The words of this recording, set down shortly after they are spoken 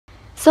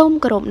សូម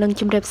គោរពនឹង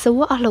ជម្រាបសួរ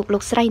អស់លោ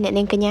កស្រីអ្នក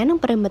នាងកញ្ញានិង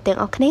ប្រិយមិត្តទាំង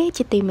អស់គ្នា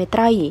ជាទីមេ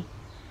ត្រី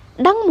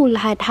ដឹងមូល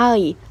ហេតុហើ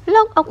យ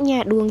លោកអុកញ៉ា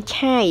ដួង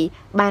ឆាយ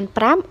បាន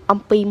ប្រាប់អំ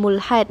ពីមូល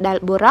ហេតុដែល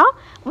បុរស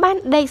បាន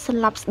ដេកស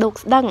ន្លប់ស្ដោក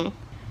ស្ដឹង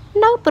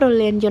នៅប្រ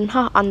លានយន្ត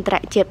ហោះអន្តរ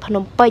ជាតិភ្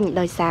នំពេញ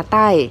ដោយសារ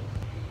តែ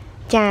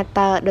ចា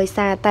តើដោយ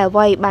សារតែអ្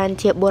វីបាន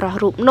ជាបុរស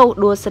រូបនោះ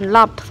ដួលសន្ល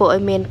ប់ធ្វើឲ្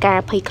យមានការ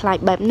ភ័យខ្លាច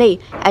បែបនេះ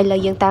ឥឡូវ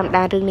យើងតាម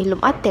ដានរឿងនេះល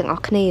ម្អិតទាំងអ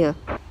ស់គ្នា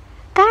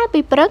កាល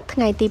ពីព្រឹកថ្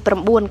ងៃទី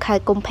9 ខែ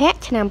កុម្ភៈ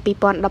ឆ្នាំ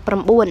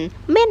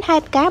2019មានហេ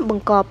តុការណ៍ប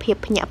ង្កភាព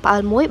ភ្ញាក់ផ្អើ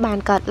លមួយបាន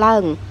កើតឡើ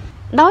ង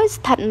ដោយ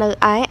ស្ថិតនៅ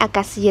ឯអា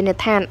កាសយាន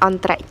ដ្ឋានអន្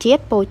តរជា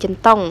តិប៉ូចិន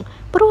តុង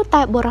ព្រោះ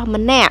តែបុរស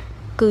ម្នាក់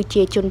គឺ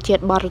ជាជនជា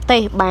តិបរទេ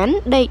សបាន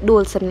ដេកដួ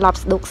លសន្លប់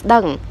ស្ដុកស្ដឹ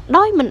ង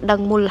ដោយមិនដឹង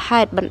មូល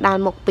ហេតុបណ្ដាល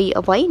មកពី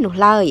អ្វីនោះ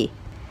ឡើយ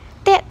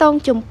តាក់ទង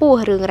ចំពោះ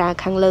រឿងរ៉ាវ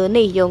ខាងលើ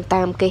នេះយោង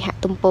តាមគេហ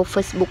ទំព័រ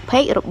Facebook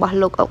Page របស់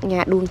លោកអុក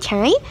ញ៉ាដួង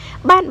ឆាយ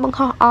បានបង្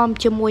ហោះអម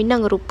ជាមួយនឹ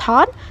ងរូបថ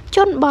តជ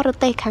នបរ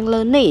ទេសខាង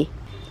លើនេះ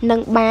នឹ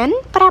ងបាន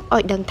ប្រាប់ឲ្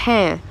យដឹងថា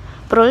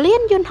ប្រលា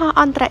នយន្តហោះ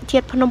អន្តរជា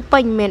តិភ្នំពេ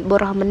ញមានបុ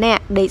រសម្នា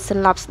ក់ដេកស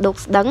ន្លប់ស្ដុក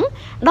ស្ដឹង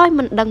ដោយ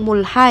មិនដឹងមូ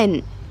លហេតុ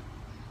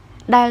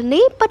ដែល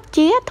នេះពិត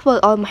ជាធ្វើ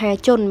ឲ្យមហា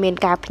ជនមាន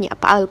ការភ្ញាក់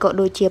ផ្អើលក៏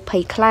ដូចជាភ័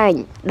យខ្លាច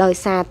ដោយ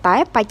សារតែ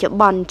បច្ចុប្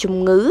បន្នជំ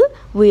ងឺ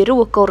វីរុ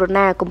សកូវីដ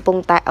 -19 កំពុង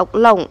តែអុក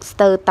ឡុងស្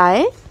ទើរតែ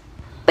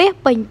ពាស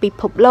ពេញពិ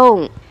ភពលោក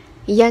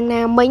យ៉ាង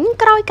ណាមិញ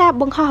ក្រោយការ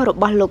បង្ហោះរ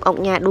បស់លោកអុក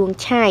ញ៉ាដួង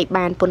ឆាយ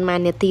បានប៉ុន្មាន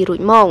នាទីរួ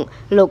ចមក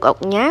លោកអុក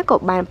ញ៉ាក៏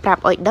បានប្រា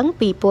ប់ឲ្យដឹង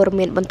ពីព័ត៌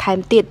មានបន្ថែម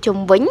ទៀតជុំ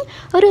វិញ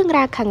រឿង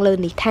រ៉ាវខាងលើ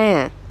នេះថា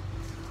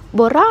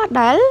បុរស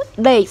ដែល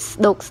ដេកស្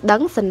ដុកស្ដឹ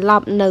ងសន្ល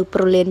ប់នៅប្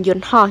រលានយ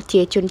ន្តហោះ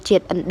ជាជនជា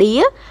តិឥណ្ឌា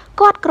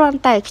គាត់គ្រាន់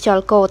តែខ្យ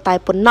ល់កោតែ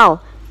ប៉ុណ្ណោះ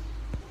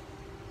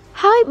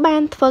ហើយបា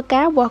នធ្វើ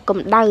ការវាស់ក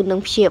ម្ដៅនិង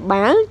ព្យា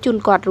បាលជូន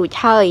គាត់រួច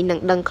ហើយនឹង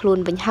ដឹងខ្លួន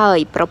វិញហើយ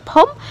ប្រភ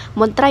ព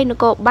មន្ត្រីន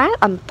គរបាល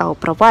អន្តរ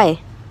ប្រវេសន៍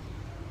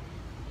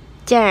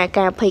ចា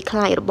ការភ័យខ្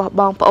លាចរបស់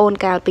បងប្អូន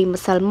កាលពី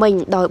ម្សិលមិញ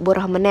ដោយបុរ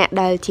សម្នាក់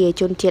ដែលជា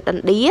ជនជាតិឥ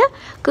ណ្ឌា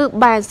គឺ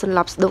បានសន្ល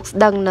ប់ស្ដុកស្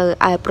ដឹងនៅ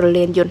ឯប្រ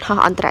លានយន្តហោះ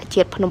អន្តរ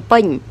ជាតិភ្នំពេ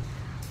ញ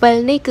ពេល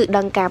នេះគឺ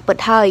ដឹងការពិត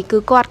ហើយគឺ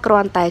គាត់គ្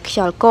រាន់តែខ្យ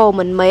ល់កោ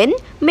មិនមែន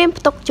មាន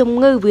ផ្ទុកជំ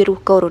ងឺវីរុស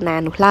កូវីដ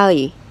 -19 នោះឡើយ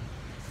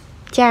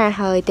ចា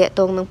ហើយតេ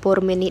តងនឹងព័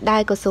ត៌មាននេះដែ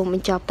រក៏សូមប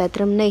ញ្ចប់តែ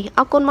ត្រឹមនេះអ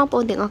រគុណបងប្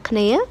អូនទាំងអស់គ្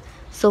នា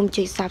សូម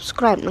ចុច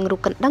Subscribe និងរូប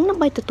កណ្ដឹងដើ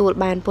ម្បីទទួល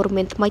បានព័ត៌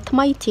មានថ្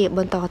មីៗជាប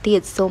ន្តទៀ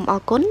តសូមអ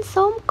រគុណ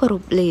សូមគោរ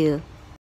ពលា